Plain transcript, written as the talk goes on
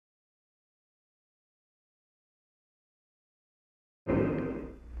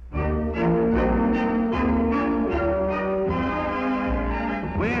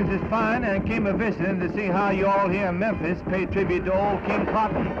is fine and came a-visiting to see how you all here in Memphis pay tribute to old King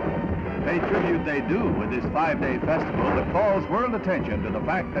Cotton. Pay tribute they do with this 5-day festival that calls world attention to the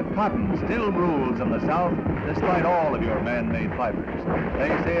fact that cotton still rules in the South despite all of your man-made fibers. They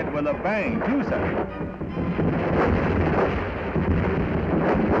say it with a bang, too, sir.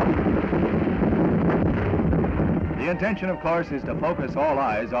 The intention, of course, is to focus all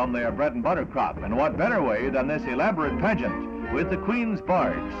eyes on their bread and butter crop, and what better way than this elaborate pageant with the Queen's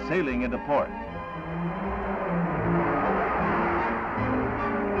barge sailing into port.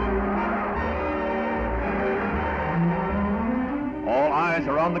 All eyes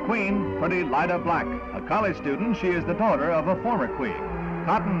are on the Queen, pretty Lida Black. A college student, she is the daughter of a former queen.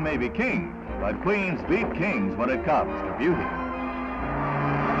 Cotton may be king, but queens beat kings when it comes to beauty.